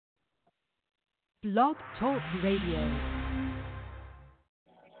Blog Talk Radio.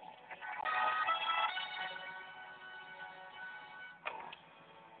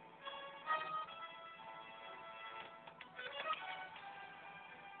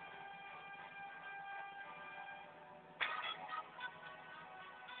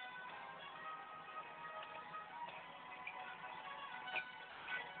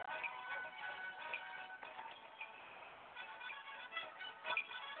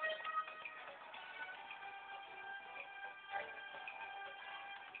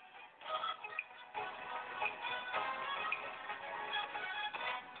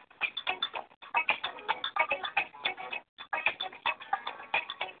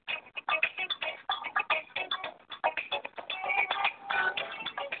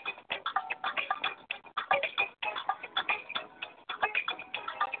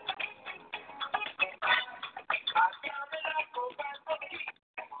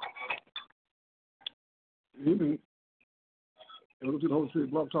 Good evening. Welcome to the Holy Spirit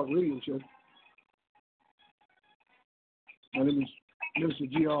Blog Talk Radio Show. My name is Minister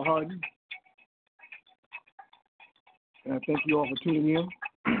G.R. Harden, and I thank you all for tuning in.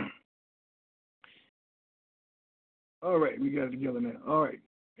 All right, we got it together now. All right,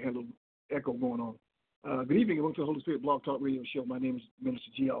 had a little echo going on. Good evening, and welcome to the Holy Spirit Blog Talk Radio Show. My name is Minister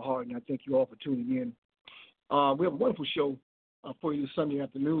G.R. Harden, and I thank you all for tuning in. We have a wonderful show for you this Sunday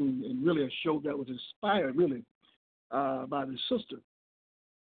afternoon, and really a show that was inspired, really, by the sister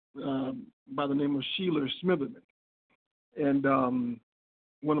by the name of Sheila Smitherman, and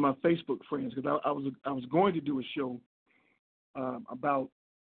one of my Facebook friends, because I was going to do a show about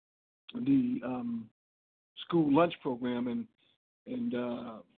the school lunch program and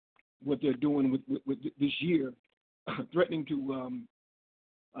what they're doing with this year, threatening to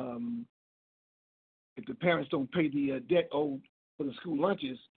if the parents don't pay the debt owed for the school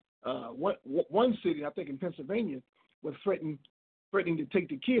lunches. One city, I think in Pennsylvania, was threatening to take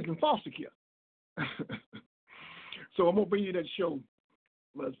the kids in foster care. So I'm gonna bring you that show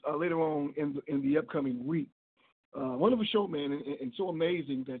later on in the upcoming week. Wonderful show, man, and so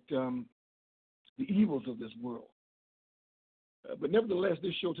amazing that the evils of this world. But nevertheless,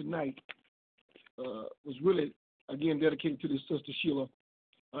 this show tonight was really again dedicated to this sister Sheila.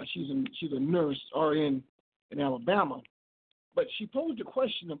 She's a nurse, RN in Alabama, but she posed a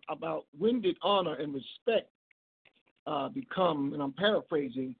question about when did honor and respect become, and I'm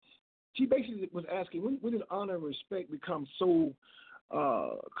paraphrasing, she basically was asking, when did honor and respect become so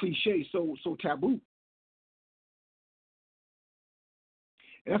cliche, so taboo?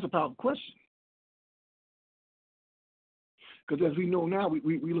 And that's a powerful question. Because as we know now,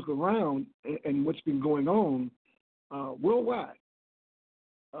 we look around and what's been going on worldwide,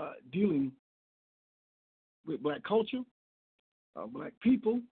 dealing with black culture, black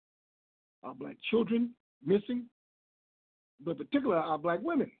people, black children missing, but particularly our black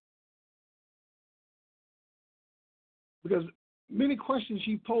women. Because many questions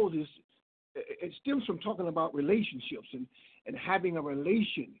she poses, it stems from talking about relationships and having a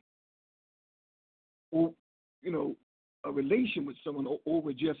relation, or, a relation with someone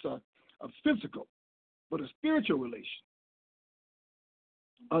over just a physical, but a spiritual relation.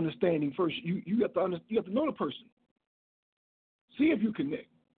 Understanding first, you have to know the person. See if you connect.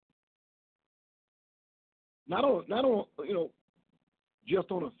 Not on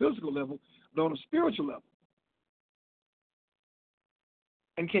just on a physical level, but on a spiritual level.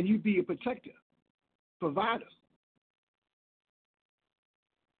 And can you be a protector, provider,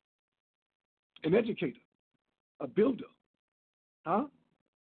 an educator, a builder,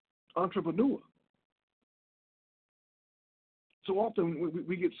 entrepreneur? So often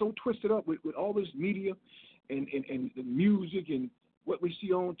we get so twisted up with all this media and the music and what we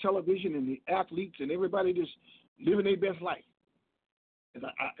see on television and the athletes and everybody just living their best life. And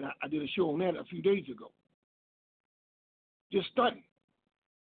I did a show on that a few days ago. Just stunting.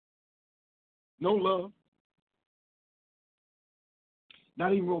 No love.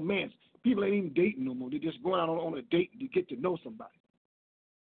 Not even romance. People ain't even dating no more. They're just going out on a date to get to know somebody.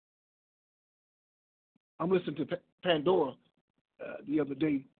 I'm listening to Pandora the other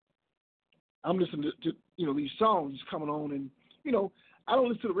day. I'm listening to these songs coming on, and I don't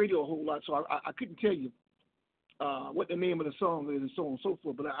listen to the radio a whole lot, so I couldn't tell you what the name of the song is and so on and so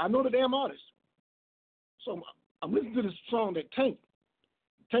forth. But I know the damn artist, so I'm listening to this song that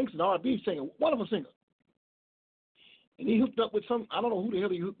Tank's an R&B singer, wonderful singer, and he hooked up with I don't know who the hell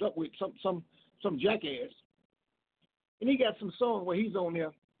he hooked up with, some jackass, and he got some song where he's on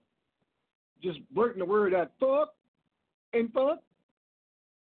there just blurting the word out, fuck and fuck.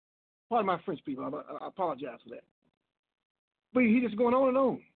 Pardon my French people, I apologize for that. But he just going on and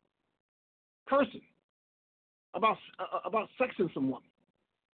on, cursing, about sexing someone,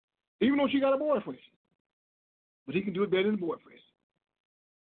 even though she got a boyfriend. But he can do it better than the boyfriend.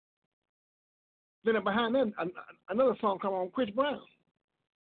 Then behind that, another song come on, Chris Brown.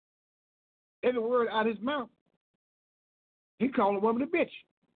 Every word out of his mouth, he called a woman a bitch.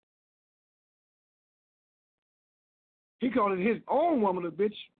 He called his own woman a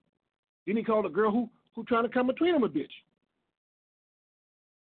bitch. Then he called a girl who trying to come between him a bitch.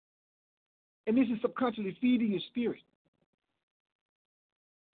 And this is subconsciously feeding your spirit.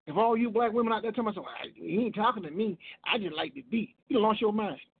 If all you black women out there tell myself, he ain't talking to me, I just like the beat, you lost your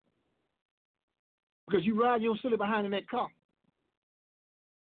mind. Because you ride your silly behind in that car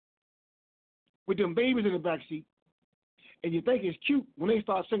with them babies in the back seat, and you think it's cute when they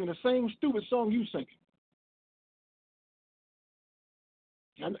start singing the same stupid song you sing.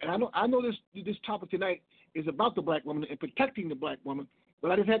 And I know this topic tonight is about the black woman and protecting the black woman,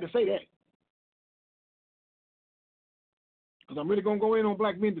 but I just had to say that. Because I'm really going to go in on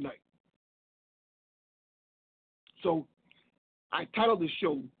black men tonight. So I titled the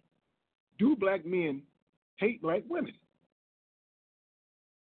show, Do Black Men Hate Black Women?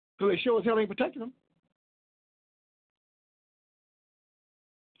 Because they sure as hell ain't protecting them.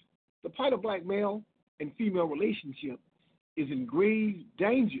 The plight of black male and female relationship is in grave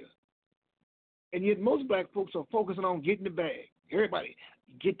danger. And yet most black folks are focusing on getting the bag. Everybody,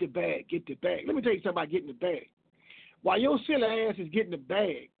 get the bag, get the bag. Let me tell you something about getting the bag. While your silly ass is getting the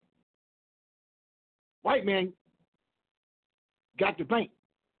bag, white man got the bank.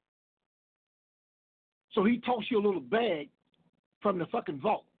 So he tossed you a little bag from the fucking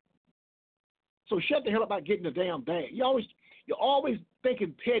vault. So shut the hell up about getting the damn bag. You're always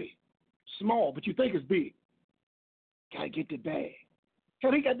thinking petty, small, but you think it's big. Gotta get the bag.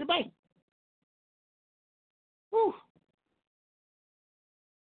 Hell, he got the bank. Whew.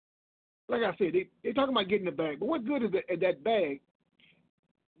 Like I said, they talking about getting the bag, but what good is that bag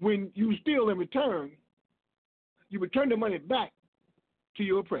when you steal in return, you return the money back to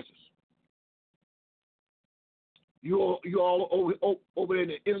your oppressors? You all over there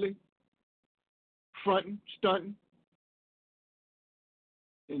in Italy, fronting, stunting,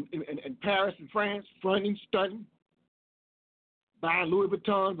 in Paris and France, fronting, stunting, buying Louis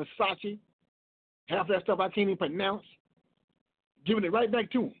Vuitton, Versace, half that stuff I can't even pronounce, giving it right back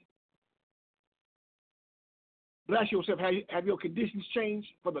to them. But ask yourself, have your conditions changed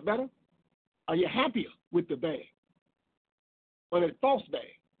for the better? Are you happier with the bag or that false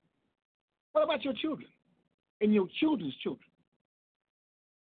bag? What about your children and your children's children?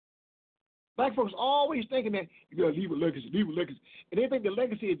 Black folks always thinking that you gotta leave a legacy, and they think the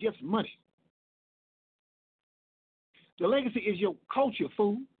legacy is just money. The legacy is your culture,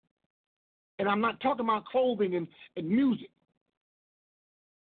 fool. And I'm not talking about clothing and music.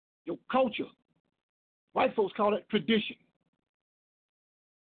 Your culture. White folks call it tradition.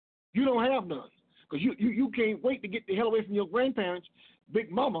 You don't have none. Because you can't wait to get the hell away from your grandparents, Big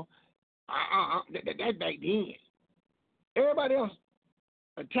Mama. That back then. Everybody else,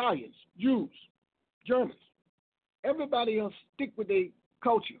 Italians, Jews, Germans, everybody else stick with their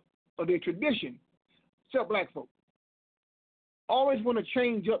culture or their tradition, except black folk. Always want to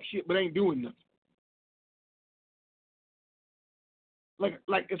change up shit, but ain't doing nothing.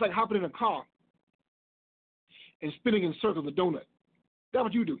 Like it's like hopping in a car and spinning in circles a donut. That's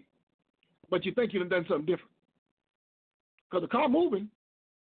what you do. But you think you've done something different. Because the car moving,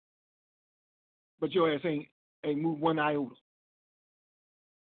 but your ass ain't moved one iota.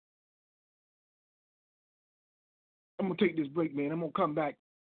 I'm going to take this break, man. I'm going to come back.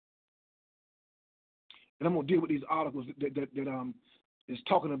 And I'm going to deal with these articles that is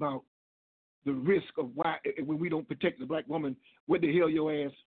talking about the risk of why, when we don't protect the black woman, what the hell your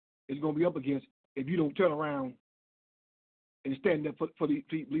ass is going to be up against if you don't turn around and stand up for these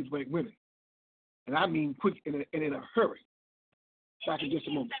black women. And I mean quick and in a hurry. Back in just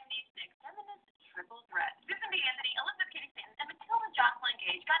a moment. Feminist triple threat. Susan B. Anthony, Elizabeth Cady Stanton, and Matilda Jocelyn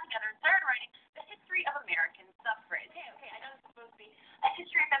Gage got together and started writing The History of American Suffrage. Okay, I know this is supposed to be a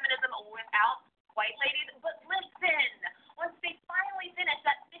history of feminism without white ladies, but listen, once they finally finished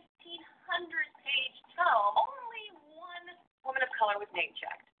that 1,500-page tome, only one woman of color was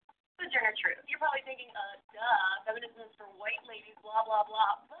name-checked. Sojourner Truth. You're probably thinking, duh, feminism is for white ladies, blah, blah,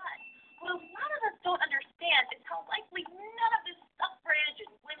 blah. But what a lot of us don't understand is how likely none of this suffrage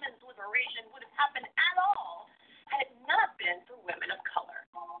and women's liberation would have happened at all had it not been for women of color.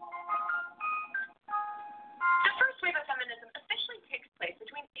 The first wave of feminism officially takes place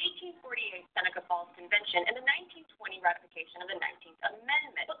between 1848 Seneca Falls Convention and the 1920 ratification of the 19th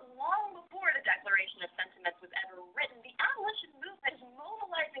Amendment. But long before the Declaration of Sentiments was ever written, the abolition movement is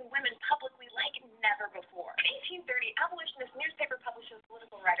mobilizing women publicly like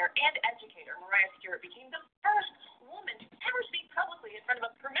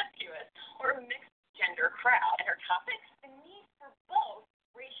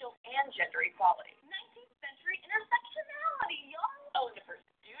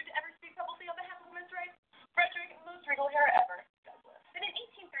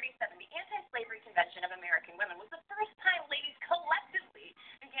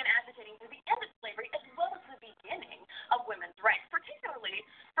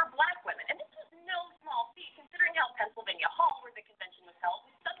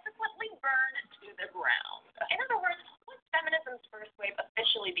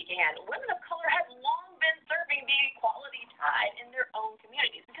began, women of color had long been serving the equality tide in their own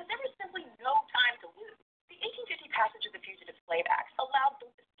communities because there was simply no time to lose. The 1850 passage of the Fugitive Slave Act allowed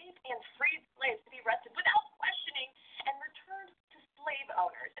both escaped and freed slaves to be arrested without questioning and returned to slave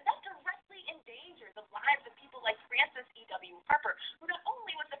owners. And that directly endangered the lives of people like Frances E.W. Harper, who not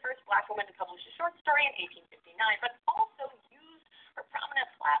only was the first black woman to publish a short story in 1859, but also used her prominent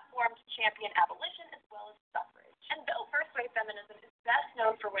platform to champion abolition as well as suffrage. And though first-wave feminism is best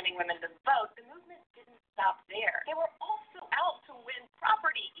known for winning women the vote, the movement didn't stop there. They were also out to win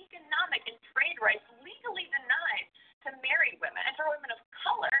property, economic, and trade rights legally denied to married women and for women of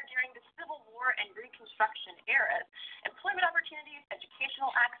color during the Civil War and Reconstruction eras. Employment opportunities,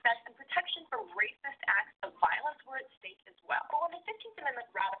 educational access, and protection from racist acts of violence were at stake as well. But when the 15th Amendment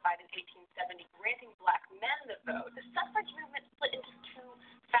ratified in 1870, granting black men the vote, the suffrage movement split into two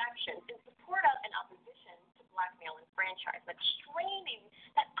factions in support of and opposition to black male enfranchisement, straining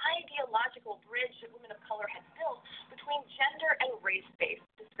that ideological bridge that women of color had built between gender and race-based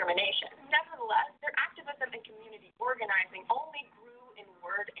discrimination. Nevertheless, their activism and community organizing only grew in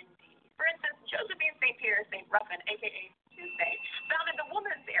word and deed. For instance, Josephine St. Pierre St. Ruffin, a.k.a. Tuesday, founded the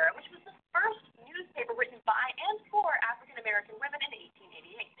Woman's Era, which was the first newspaper written by and for African-American women in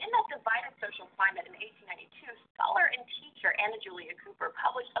 1888. In that divided social climate in 1892, scholar and teacher Anna Julia Cooper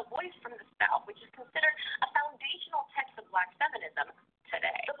published A Voice from the South, which is considered a foundational text of black feminism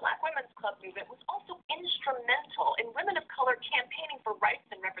today. The Black Women's Club movement was also instrumental in women of color campaigning for rights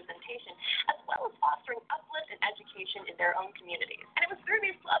and representation, as well as fostering uplift and education in their own communities. And it was through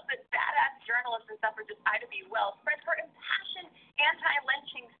these clubs that badass journalist and suffragist Ida B. Wells spread her impassioned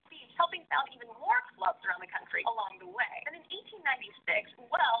anti-lynching speech, helping found even more clubs around the country along the way. And in 1896,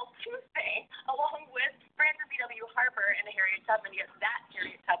 Wells, Tuesday, along with Frances E.W. Harper and Harriet Tubman, yes, that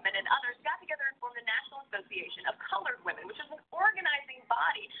Harriet Tubman and others, got together and formed the National Association of Colored Women, which is an organizing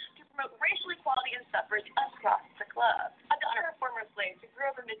body to promote racial equality and suffrage across the club. A daughter of former slaves who grew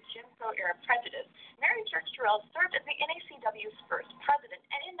up amid Jim Crow-era prejudice, Mary Church Terrell served as the NACW's first president,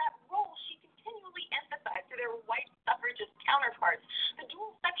 and in that role, she continually emphasized to their white suffragist counterparts the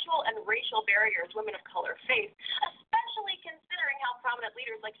dual sexual and racial barriers women of color face, especially considering how prominent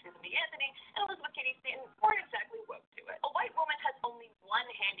leaders like Susan B. Anthony and Elizabeth Cady Stanton weren't exactly woke to it. A white woman has only one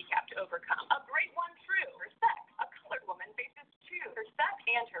handicap to overcome, a great one true, her sex. A colored woman faces two, her sex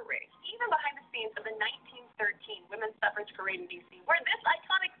and her race. Even behind the scenes of the 1913 Women's Suffrage Parade in D.C., where this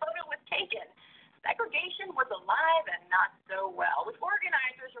iconic photo was taken, segregation was alive and not so well, with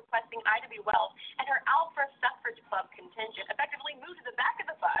organizers requesting Ida B. Wells and her Alpha Suffrage Club contingent effectively moved to the back of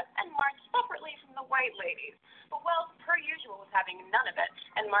the bus and marched separately from the white ladies. But Wells, per usual, was having none of it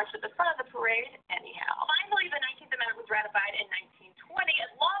and marched at the front of the parade anyhow. Finally, the 19th Amendment was ratified in 1920,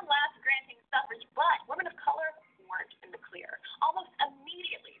 at long last granting suffrage, but women of color weren't in the clear. Almost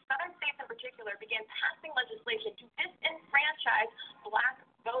immediately, southern states in particular began passing legislation to disenfranchise black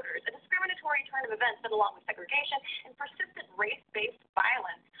voters, a discriminatory turn of events that, along with segregation and persistent race-based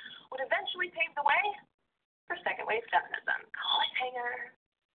violence, would eventually pave the way for second-wave feminism. Cliffhanger.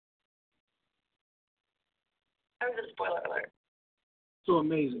 That was a spoiler alert. So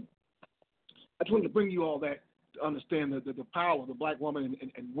amazing. I just wanted to bring you all that to understand the power of the black woman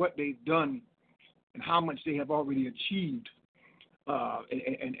and what they've done and how much they have already achieved.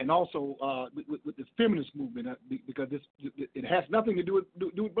 And also with the feminist movement, because it has nothing to do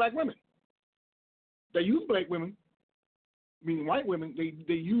with black women. They use black women, meaning white women.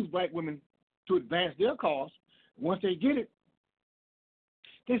 They use black women to advance their cause. Once they get it,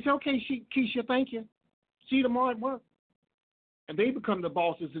 they say, "Okay, Keisha, thank you. See you tomorrow at work," and they become the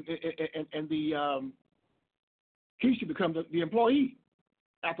bosses, and the Keisha becomes the employee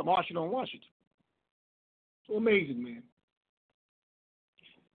after marching on Washington. So amazing, man.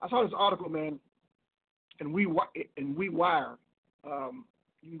 I saw this article, man, in WeWire.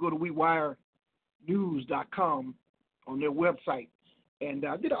 You can go to WeWireNews.com on their website. And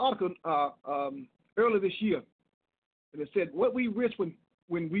I did an article earlier this year, and it said, what we risk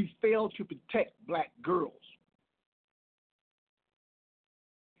when we fail to protect black girls.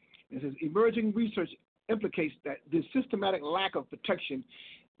 And it says, emerging research implicates that the systematic lack of protection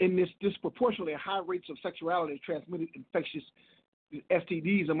in this disproportionately high rates of sexuality transmitted infectious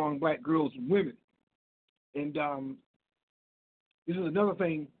STDs among black girls and women. And this is another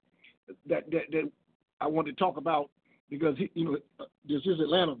thing that I want to talk about, because, you know, this is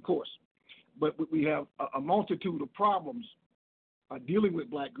Atlanta, of course, but we have a multitude of problems dealing with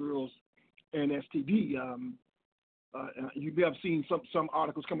black girls and STD. You may have seen some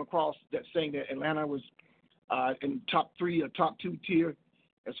articles come across that saying that Atlanta was in top 3 or top 2 tier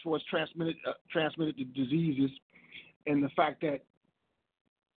as far as transmitted diseases, and the fact that,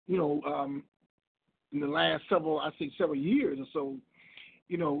 in the last several years or so,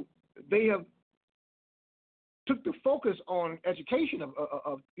 they have took the focus on education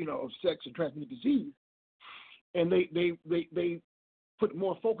of sex and transmitted disease, and they put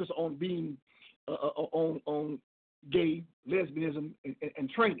more focus on being on gay, lesbianism, and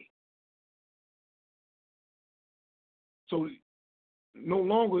training. So no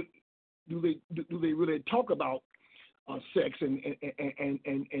longer do they really talk about sex and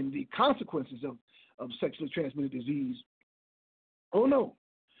the consequences of sexually transmitted disease. Oh no,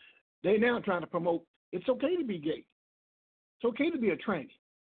 they're now trying to promote it's okay to be gay. It's okay to be a tranny.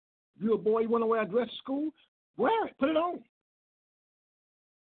 If you're a boy, you want to wear a dress to school, wear it, put it on.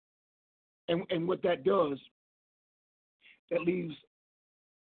 And what that does, that leaves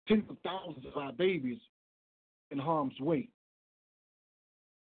tens of thousands of our babies in harm's way.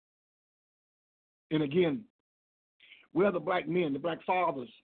 And again, we're the black men, the black fathers,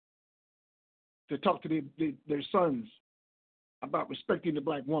 to talk to their sons about respecting the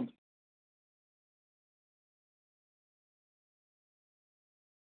black woman.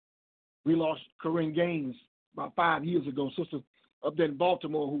 We lost Corinne Gaines about 5 years ago, sister up there in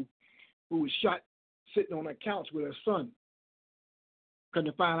Baltimore who was shot sitting on a couch with her son.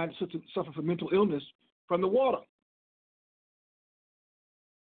 Couldn't find out sister suffered from mental illness from the water.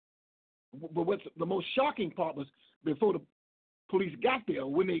 But what's the most shocking part was before the police got there,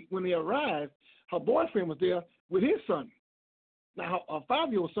 when they arrived, her boyfriend was there with his son. Now, her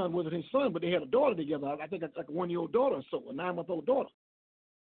 5-year-old son wasn't his son, but they had a daughter together. I think it's like a 1-year-old daughter or so, a 9-month-old daughter.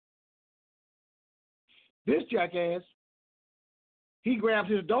 This jackass, he grabs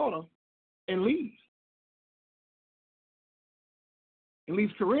his daughter and leaves. And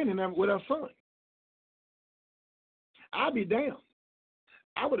leaves Corinne in there with her son. I'd be damned.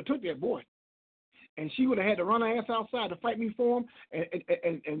 I would have took that boy. And she would have had to run her ass outside to fight me for him,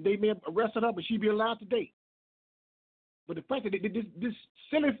 and they may have arrested her, but she'd be alive today. But the fact that this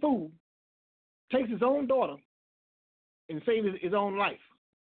silly fool takes his own daughter and saves his own life,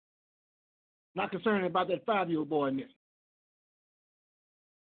 not concerned about that 5-year-old boy in there.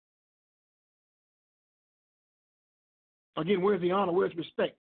 Again, where's the honor? Where's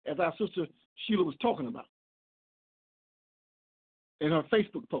respect? As our sister Sheila was talking about in her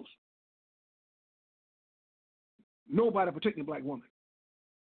Facebook post. Nobody protecting the black woman.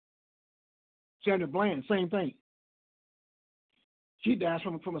 Sandra Bland, same thing. She dies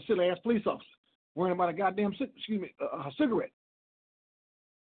from a silly ass police officer worrying about a goddamn a cigarette.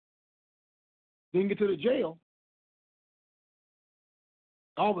 Then get to the jail.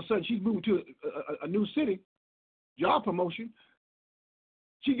 All of a sudden, she's moving to a new city, job promotion.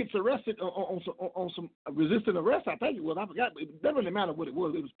 She gets arrested on some resisting arrest, I think it was. I forgot. It doesn't really matter what it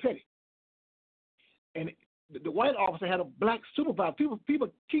was. It was petty. And the white officer had a black supervisor. People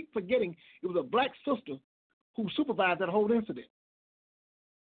keep forgetting it was a black sister who supervised that whole incident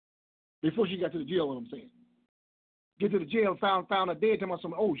before she got to the jail, what I'm saying. Get to the jail, found her dead, telling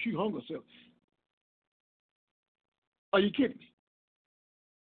me, oh, she hung herself. Are you kidding me?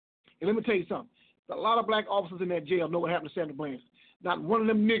 And let me tell you something. A lot of black officers in that jail know what happened to Sandra Bland. Not one of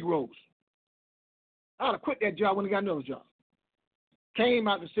them Negroes. I'd have quit that job when I got another job. Came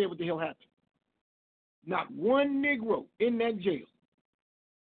out and said what the hell happened. Not one Negro in that jail.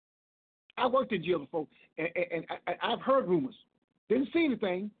 I worked in jail before, and I've heard rumors. Didn't see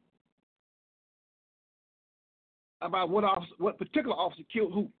anything about what particular officer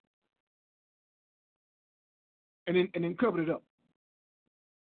killed who. And then covered it up.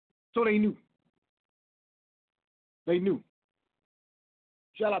 So they knew. They knew.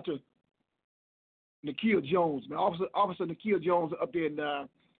 Shout out to Nikhil Jones, man. Officer Nikhil Jones up there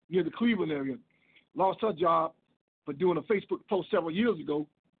near the Cleveland area. Lost her job for doing a Facebook post several years ago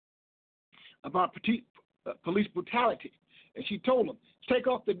about police brutality. And she told them, take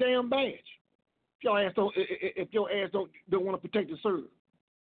off the damn badge. If your ass don't want to protect and serve.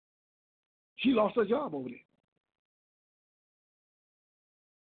 She lost her job over there.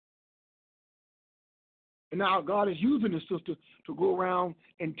 And now God is using this sister to go around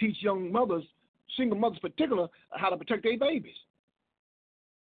and teach young mothers, single mothers in particular, how to protect their babies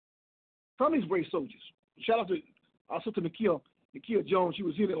from these brave soldiers. Shout out to our sister Nikhil Jones. She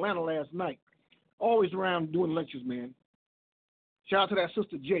was here in Atlanta last night. Always around doing lectures, man. Shout out to that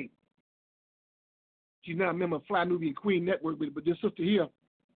sister Jay. She's now a member of Fly Nubian Queen Network, but this sister here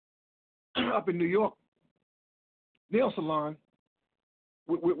up in New York, nail salon,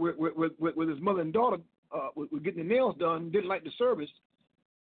 with his mother and daughter were getting their nails done, didn't like the service,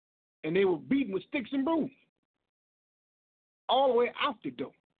 and they were beaten with sticks and brooms all the way out the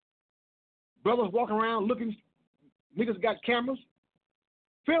door. Brothers walking around looking, niggas got cameras,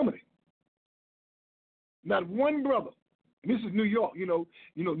 filming it. Not one brother. And this is New York. New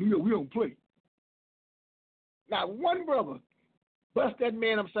York, we don't play. Not one brother bust that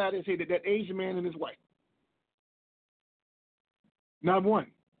man upside his head, that Asian man and his wife. Not one.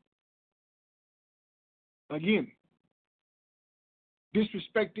 Again,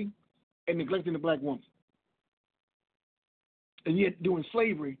 disrespecting and neglecting the black woman. And yet, during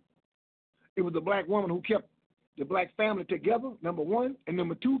slavery, it was the black woman who kept the black family together, number one, and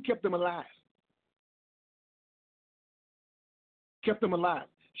number two, kept them alive. Kept them alive.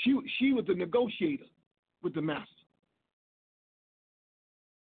 She was the negotiator with the master.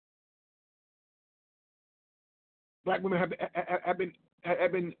 Black women have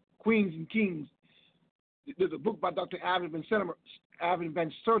been queens and kings. There's a book by Dr. Ivan Van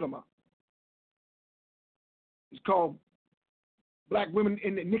Sertima. It's called Black Women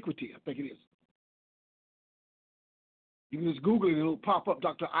in Iniquity, I think it is. You can just Google it and it'll pop up,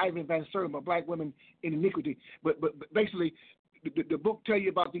 Dr. Ivan Van Sertima, Black Women in Iniquity. But basically, the book tells you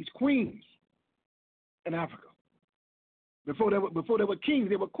about these queens in Africa. Before they were kings,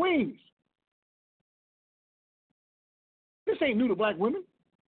 they were queens. This ain't new to black women.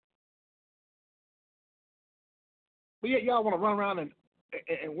 But yet y'all want to run around and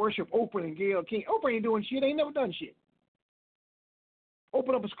worship Oprah and Gayle King. Oprah ain't doing shit. Ain't never done shit.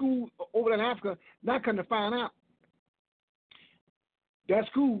 Open up a school over there in Africa, not come to find out. That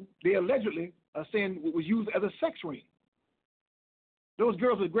school, they allegedly are saying was used as a sex ring. Those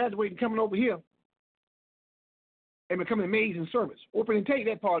girls are graduating, coming over here, and becoming maids in service. Oprah didn't take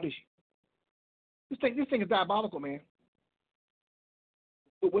that part of this shit. This thing is diabolical, man.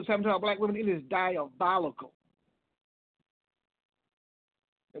 What's happening to our black women? It is diabolical.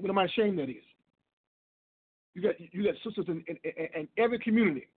 And what am I ashamed that is? You got sisters in every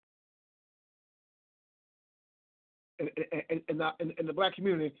community, in the black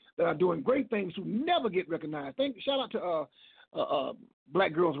community that are doing great things who never get recognized. Shout out to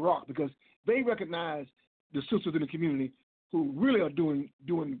Black Girls Rock, because they recognize the sisters in the community who really are doing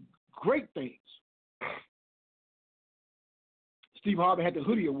great things. Steve Harvey had the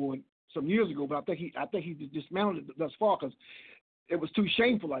Hoodie Award some years ago, but I think he dismantled it thus far because it was too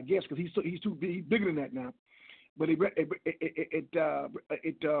shameful, I guess, because he's bigger than that now. But it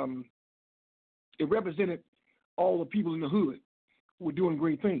represented all the people in the hood who were doing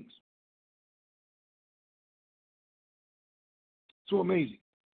great things. So amazing.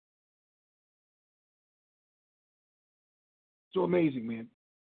 So amazing, man.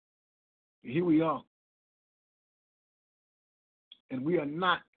 And here we are. And we are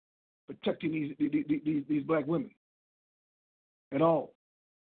not protecting these black women at all.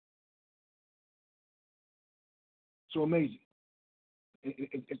 So amazing.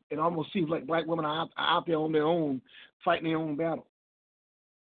 It almost seems like black women are out there on their own, fighting their own battle.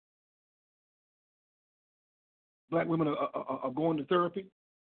 Black women are going to therapy,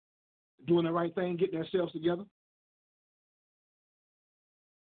 doing the right thing, getting themselves together.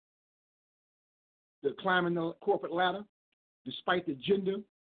 They're climbing the corporate ladder, despite the gender,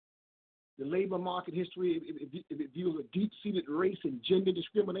 the labor market history. It views a deep-seated race and gender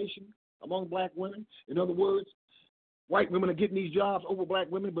discrimination among black women. In other words, white women are getting these jobs over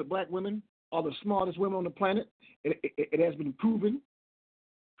black women, but black women are the smartest women on the planet. It has been proven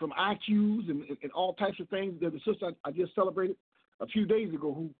from IQs and all types of things. There's a sister I just celebrated a few days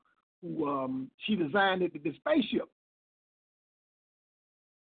ago who she designed the spaceship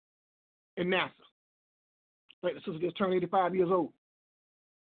in NASA. Like the sister just turned 85 years old.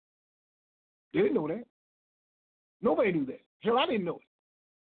 They didn't know that. Nobody knew that. Hell, I didn't know it.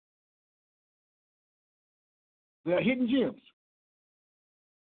 There are hidden gems.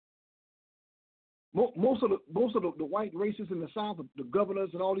 Most of the white races in the South, the governors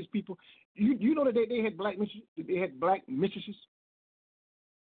and all these people, you know that they had black mistresses. They had black mistresses,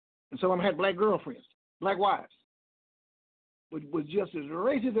 and some of them had black girlfriends, black wives, but was just as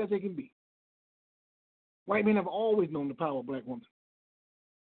racist as they can be. White men have always known the power of black women.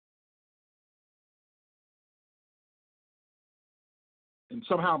 And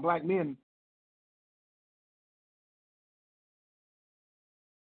somehow black men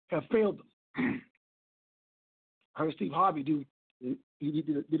have failed them. I heard Steve Harvey he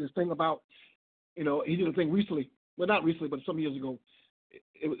did his thing about, he did a thing recently, well, not recently, but some years ago.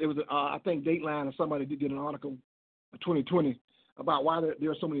 It was I think Dateline or somebody did an article in 2020 about why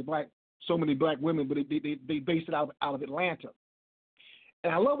there are so many black women, but they based it out of Atlanta.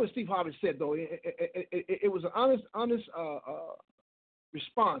 And I love what Steve Harvey said, though. It was an honest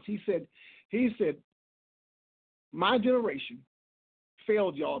response. He said, my generation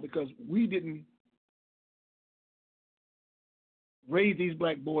failed y'all because we didn't raised these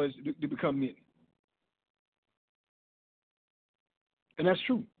black boys to become men. And that's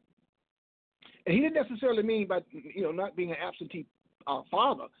true. And he didn't necessarily mean by, not being an absentee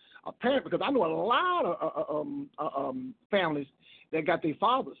father, a parent, because I know a lot of families that got their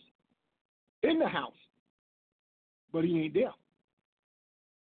fathers in the house, but he ain't there.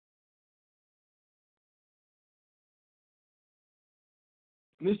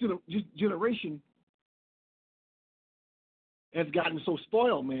 And this generation has gotten so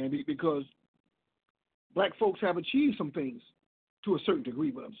spoiled, man, because black folks have achieved some things to a certain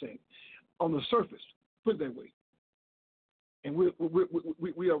degree, what I'm saying, on the surface, put it that way. And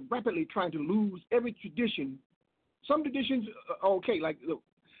we are rapidly trying to lose every tradition. Some traditions are okay, like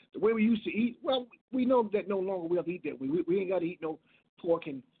the way we used to eat. Well, we know that no longer we have to eat that way. We ain't got to eat no pork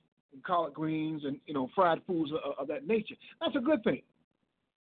and collard greens and fried foods of that nature. That's a good thing,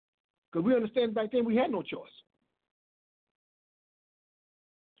 because we understand back then we had no choice.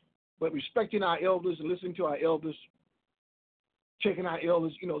 But respecting our elders and listening to our elders, checking our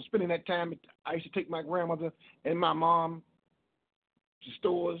elders, spending that time. I used to take my grandmother and my mom to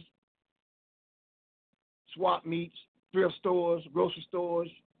stores, swap meets, thrift stores, grocery stores,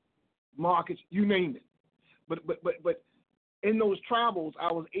 markets, you name it. But in those travels,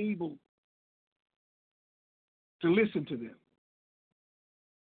 I was able to listen to them.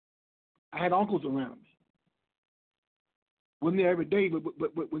 I had uncles around me. Wasn't there every day,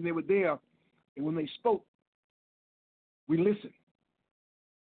 but when they were there and when they spoke, we listened.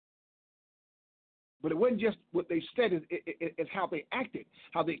 But it wasn't just what they said; it's how they acted,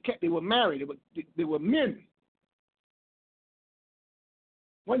 how they kept. They were married. They were men.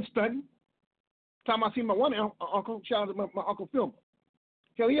 One stunting. Time I see my one uncle, shout out to my Uncle Phil.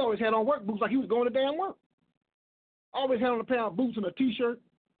 Hell, he always had on work boots like he was going to damn work. Always had on a pair of boots and a T-shirt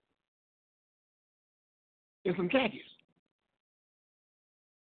and some khakis.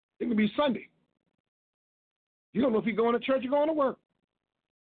 It could be Sunday. You don't know if he's going to church or going to work.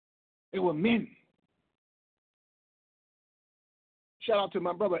 They were men. Shout out to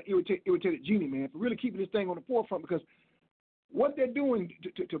my brother, Irritated Genie, man, for really keeping this thing on the forefront, because what they're doing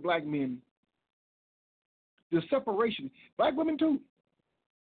to black men, the separation, black women too,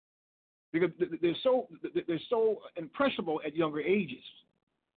 because they're so impressionable at younger ages.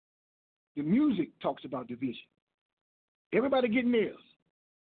 The music talks about division. Everybody getting theirs,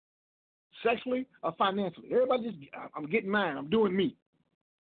 sexually or financially. Everybody just, I'm getting mine. I'm doing me.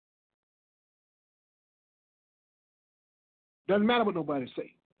 Doesn't matter what nobody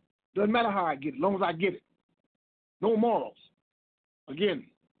say. Doesn't matter how I get it, as long as I get it. No morals. Again,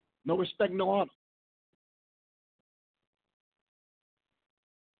 no respect, no honor.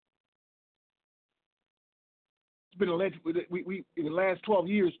 It's been alleged we in the last 12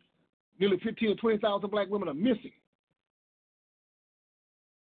 years, nearly 15 or 20,000 black women are missing.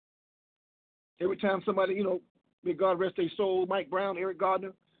 Every time somebody, may God rest their soul, Mike Brown, Eric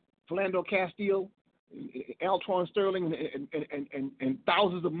Gardner, Philando Castile, Alton Sterling, and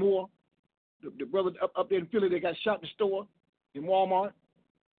thousands of more. The brother up there in Philly, they got shot in the store in Walmart.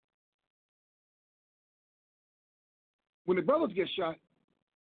 When the brothers get shot,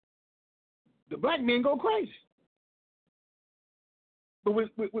 the black men go crazy. But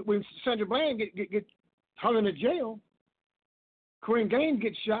when Sandra Bland get hung in the jail, Corinne Gaines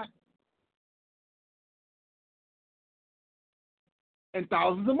gets shot, and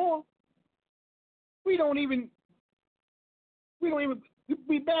thousands of more, we barely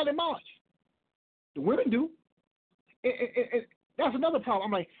march. The women do. And that's another problem.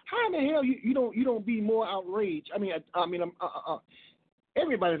 I'm like, how in the hell you don't be more outraged?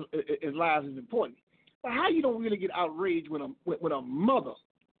 Everybody's lives is important, but how you don't really get outraged when a mother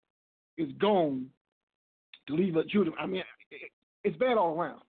is gone to leave her children? I mean, it's bad all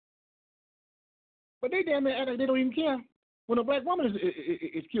around. But they damn near act like they don't even care when a black woman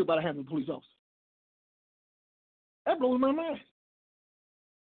is killed by the hands of a police officer. That blows my mind.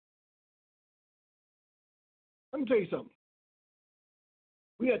 Let me tell you something.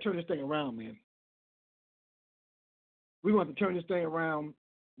 We got to turn this thing around, man. We want to turn this thing around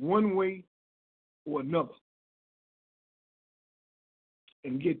one way or another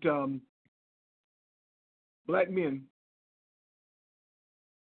and get black men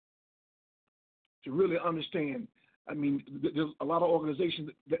to really understand. I mean, there's a lot of organizations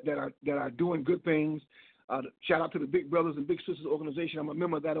that are doing good things. Shout out to the Big Brothers and Big Sisters organization. I'm a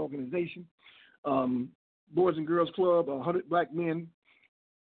member of that organization. Boys and Girls Club, 100 Black Men,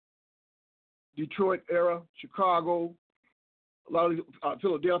 Detroit era, Chicago, a lot of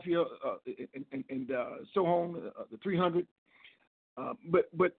Philadelphia, and so on, the 300.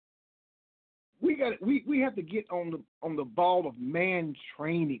 But we have to get on the ball of man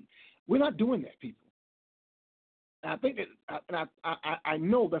training. We're not doing that, people. And I think that, and I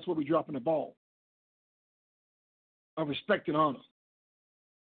know that's where we're dropping the ball of respect and honor.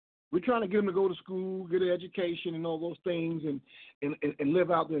 We're trying to get them to go to school, get an education, and all those things, and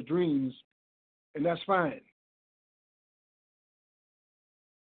live out their dreams, and that's fine.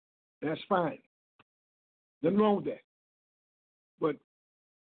 That's fine. Nothing wrong with that. But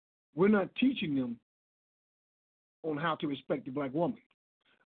we're not teaching them on how to respect the black woman,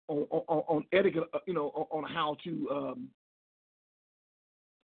 on etiquette, on how to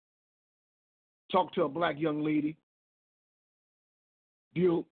talk to a black young lady,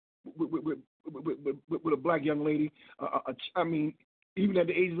 deal with a black young lady. I mean, even at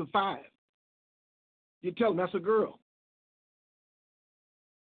the ages of 5, you tell them that's a girl.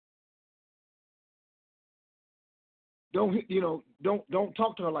 Don't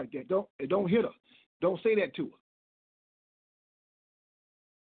talk to her like that. Don't hit her. Don't say that to her.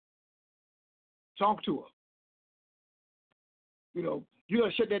 Talk to her. You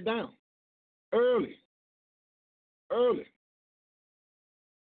gotta shut that down early.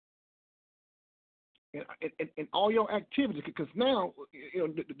 And all your activities, because now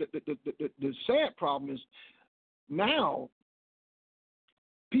the sad problem is now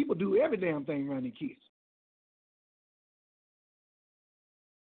people do every damn thing around their kids.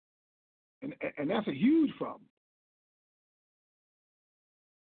 And that's a huge problem.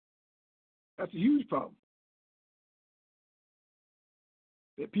 That's a huge problem.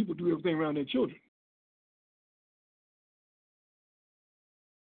 That people do everything around their children.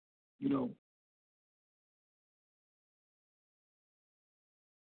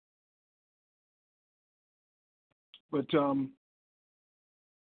 But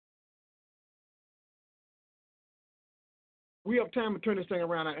we have time to turn this thing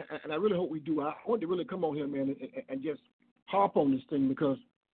around, and I really hope we do. I want to really come on here, man, and just harp on this thing, because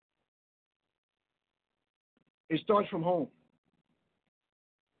it starts from home.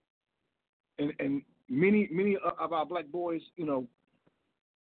 And many of our black boys, I'm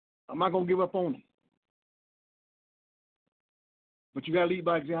not going to give up on them. But you got to lead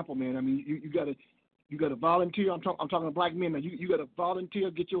by example, man. I mean, you got to volunteer. I'm talking to black men. Now, you got to volunteer,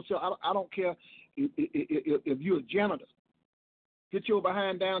 get yourself. I don't care if you're a janitor. Get your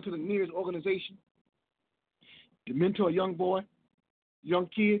behind down to the nearest organization to mentor a young boy, young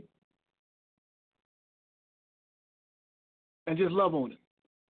kid, and just love on him.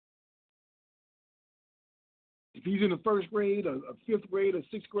 If he's in the first grade or fifth grade or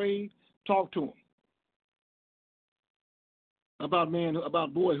sixth grade, talk to him about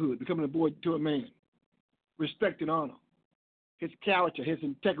boyhood, becoming a boy to a man, respect and honor, his character, his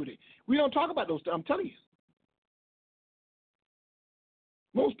integrity. We don't talk about those things. I'm telling you.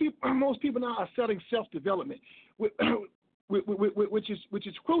 Most people now are selling self-development, which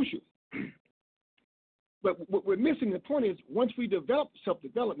is crucial. But what we're missing, the point is, once we develop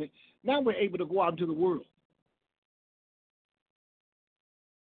self-development, now we're able to go out into the world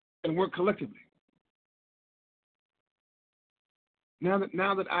and work collectively. Now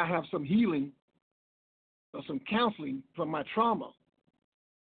that I have some healing or some counseling from my trauma,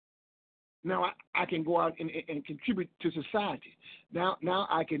 now I can go out and contribute to society. Now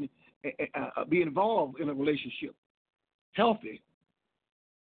I can be involved in a relationship, healthy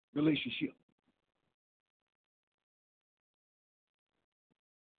relationship.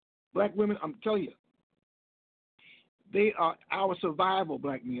 Black women, I'm telling you, they are our survival,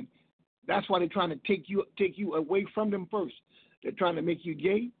 black men. That's why they're trying to take you away from them first. They're trying to make you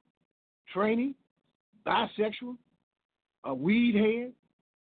gay, tranny, bisexual, a weed head,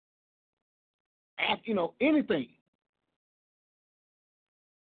 anything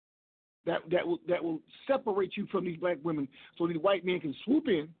that will separate you from these black women, so these white men can swoop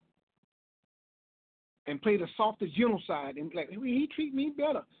in and play the softest genocide and like, he treat me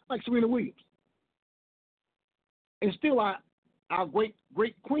better, like Serena Williams, and still our great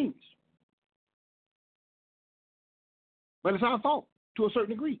queens. But it's our fault to a certain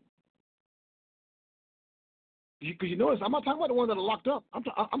degree. Because you notice, I'm not talking about the ones that are locked up. I'm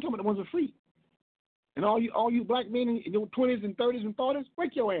talking about the ones that are free. And all you black men in your 20s and 30s and 40s,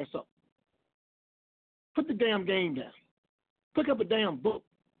 wake your ass up. Put the damn game down. Pick up a damn book.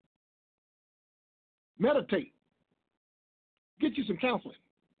 Meditate. Get you some counseling.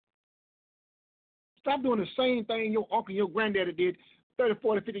 Stop doing the same thing your uncle and your granddaddy did 30,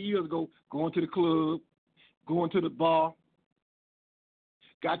 40, 50 years ago, going to the club, going to the bar,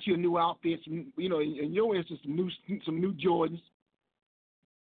 got you a new outfit, in your instance, some new Jordans,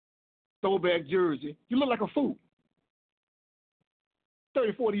 throwback jersey. You look like a fool.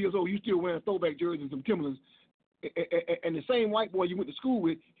 30, 40 years old, you still wearing throwback jerseys and some Timberlands, and the same white boy you went to school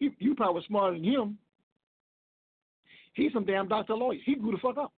with, you probably smarter than him. He's some damn doctor lawyer. He grew the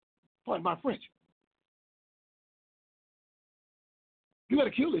fuck up. Pardon my French. You got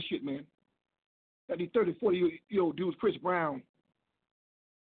to kill this shit, man. Got these 30, 40-year-old dudes, Chris Brown,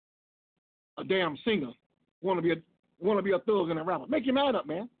 a damn singer, want to be a thug and a rapper. Make your mind up,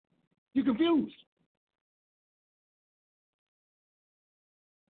 man. You confused.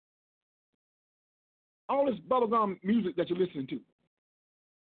 All this bubblegum music that you're listening to.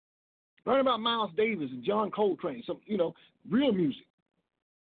 Learn about Miles Davis and John Coltrane, some, real music.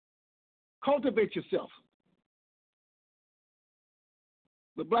 Cultivate yourself.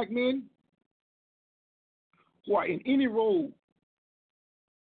 The black men who are in any role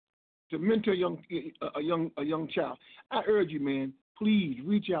to mentor a young child, I urge you, man, please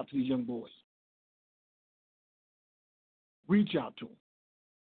reach out to these young boys. Reach out to them.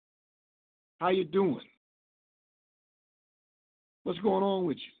 How you doing? What's going on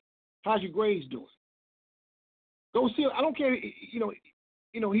with you? How's your grades doing? Go see him. I don't care.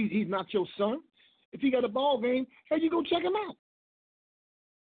 He's not your son. If he got a ball game, hey, you go check him out.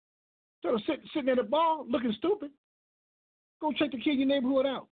 Instead of sitting at the bar looking stupid, go check the kid in your neighborhood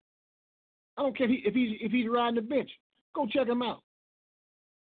out. I don't care if he's riding the bench. Go check him out.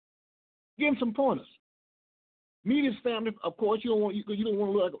 Give him some pointers. Meet his family. Of course, you don't want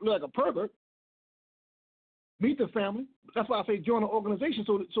to look like a pervert. Meet the family. That's why I say join an organization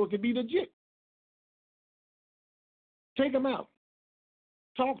so it can be legit. Take him out.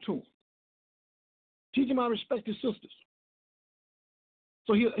 Talk to him. Teach him how to respect his sisters.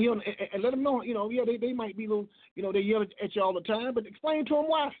 So he'll and let him know, they might be little, they yell at you all the time, but explain to him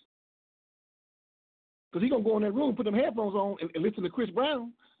why. Because he's going to go in that room, put them headphones on, and listen to Chris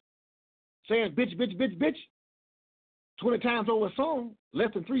Brown saying bitch, bitch, bitch, bitch 20 times over a song,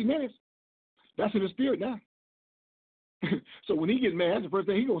 less than 3 minutes. That's in the spirit now. So when he gets mad, the first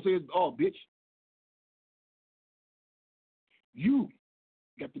thing he's going to say is, oh, bitch.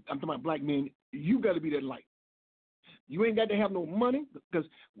 I'm talking about black men, you got to be that light. You ain't got to have no money, because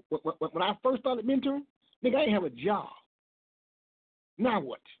when I first started mentoring, nigga, I ain't have a job. Now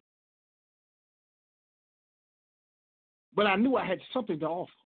what? But I knew I had something to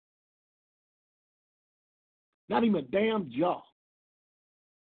offer. Not even a damn job.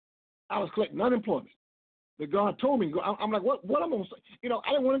 I was collecting unemployment. But God told me to go. I'm like, what am I going to say?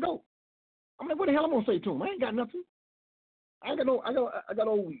 I didn't want to go. I'm like, what the hell am I going to say to him? I ain't got nothing. I got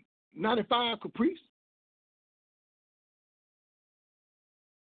old 95 Caprice.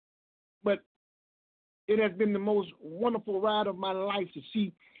 But it has been the most wonderful ride of my life to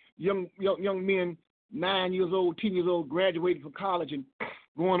see young men, 9 years old, 10 years old, graduating from college and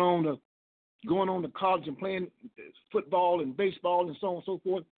going on to college and playing football and baseball and so on and so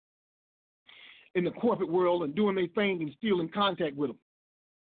forth in the corporate world and doing their thing and still in contact with them.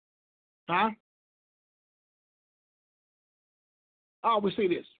 Huh? I always say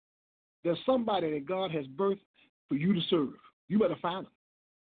this. There's somebody that God has birthed for you to serve. You better find them.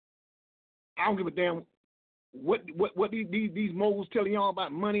 I don't give a damn what these moguls telling y'all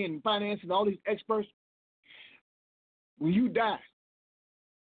about money and finance and all these experts. When you die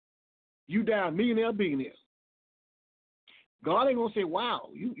a millionaire, billionaire. God ain't gonna say, "Wow,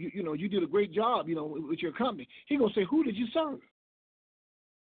 you did a great job, with your company." He gonna say, "Who did you serve?"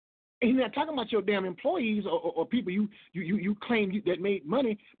 And he's not talking about your damn employees or people you claim that made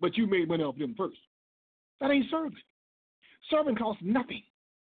money, but you made money off them first. That ain't serving. Serving costs nothing.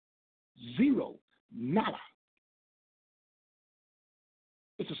 Zero. Nada.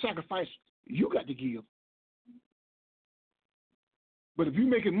 It's a sacrifice you got to give. But if you're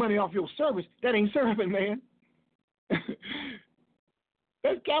making money off your service, that ain't serving, man.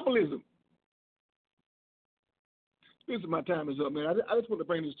 That's capitalism. Listen, my time is up, man. I just want to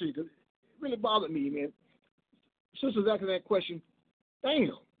bring this to you because it really bothered me, man. Sister's asking that question.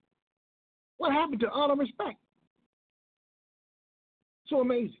 Damn. What happened to honor and respect? So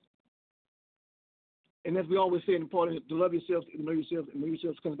amazing. And as we always say, important to love yourselves, to know yourselves, and know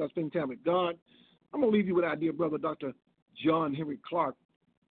yourselves comes by spending time with God. I'm going to leave you with our dear brother, Dr. John Henry Clarke.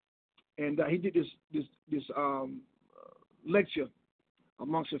 And he did this lecture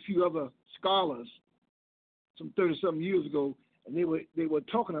amongst a few other scholars some 30-something years ago, and they were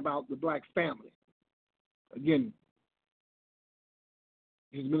talking about the black family. Again,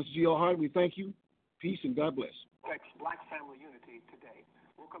 his Minister G.L. Hart, we thank you. Peace and God bless. Black family unity today.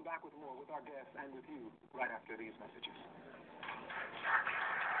 We'll come back with more with our guests and with you right after these messages.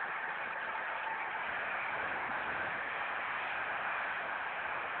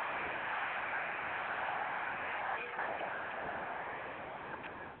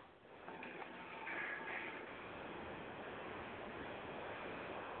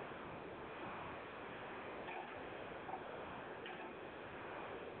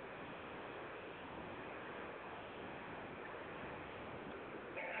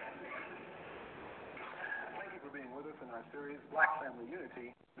 with us in our series, Black Family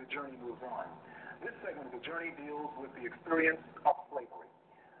Unity, The Journey Moves On. This segment of The Journey deals with the experience of slavery.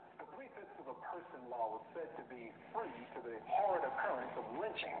 The 3/5 of a person law was said to be free to the horrid occurrence of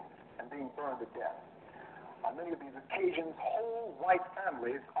lynching and being burned to death. On many of these occasions, whole white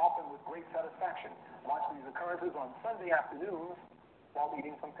families, often with great satisfaction, watch these occurrences on Sunday afternoons while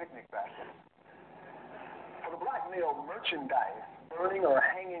eating from picnic baskets. For the black male, merchandise burning or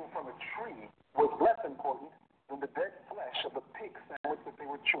hanging from a tree was less important than the dead flesh of the pig sandwich that they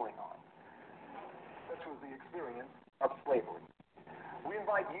were chewing on. Such was the experience of slavery. We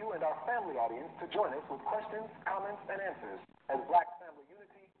invite you and our family audience to join us with questions, comments, and answers as Black Family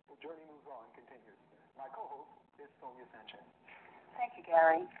Unity, The Journey Moves On, continues. My co-host is Sonia Sanchez. Thank you,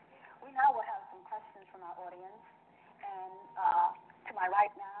 Gary. We now will have some questions from our audience. And to my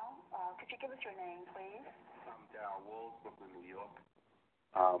right now, could you give us your name, please? I'm Darryl Wolves, Brooklyn, New York.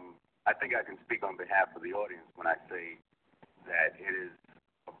 I think I can speak on behalf of the audience when I say that it is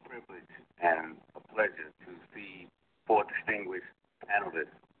a privilege and a pleasure to see four distinguished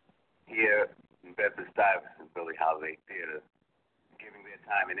panelists here in Bedford-Stuyvesant, Billie Holiday Theater, giving their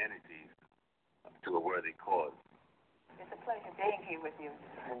time and energies to a worthy cause. It's a pleasure being here with you.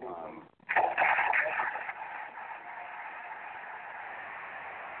 I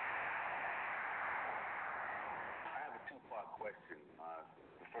have a two-part question.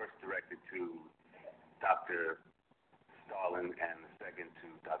 The first directed to Dr. Starlin and the second to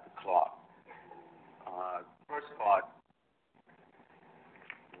Dr. Clark. First part,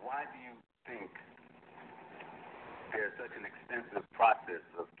 why do you think there's such an extensive process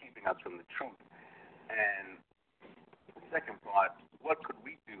of keeping us from the truth? And the second part, what could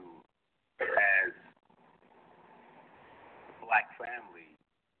we do as a black family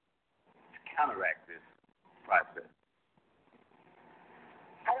to counteract this process?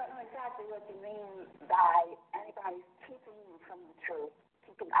 I don't know exactly what you mean by anybody keeping you from the truth,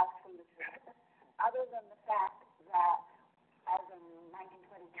 keeping us from the truth, other than the fact that, as in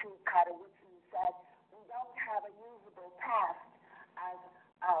 1922, Carter Woodson said, we don't have a usable past as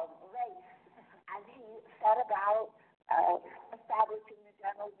a race, and he set about establishing the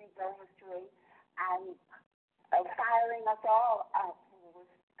general Negro history and firing us all up, who were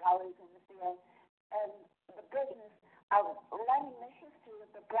scholars in the field, and the business of letting the history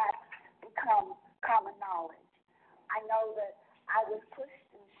of the blacks become common knowledge. I know that I was pushed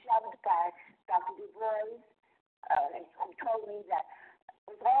and shoved by Dr. Du Bois, who told me that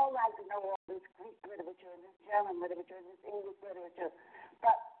it was all right to know all this Greek literature and this German literature and this English literature,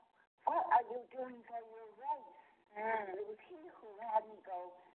 but what are you doing for your race? It was he who had me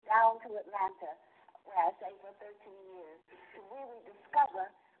go down to Atlanta, where I stayed for 13 years, to really discover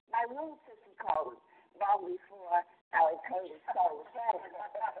my roots, as he called it, long before I was paid his soul credit.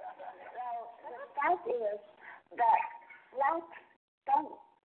 So the fact is that blacks don't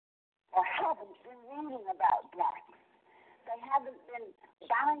or haven't been reading about blacks. They haven't been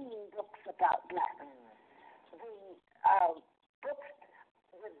buying books about blacks. The books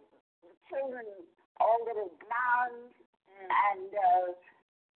with the children, all little blondes, and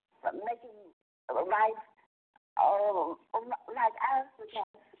making life like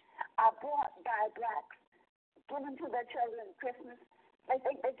Africans are bought by blacks, given to their children at Christmas. They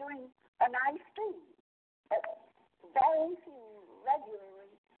think they're doing a nice thing. Very few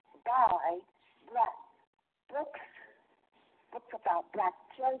regularly buy black books about black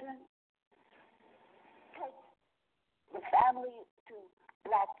children, take the family to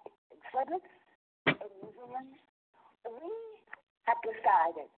black exhibits in museums. We have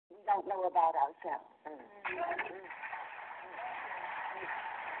decided we don't know about ourselves.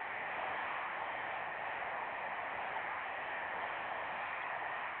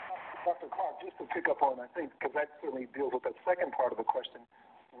 Dr. Clark, just to pick up on, I think, because that certainly deals with the second part of the question,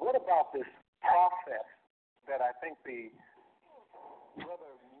 what about this process that I think the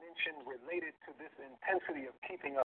brother mentioned related to this intensity of keeping us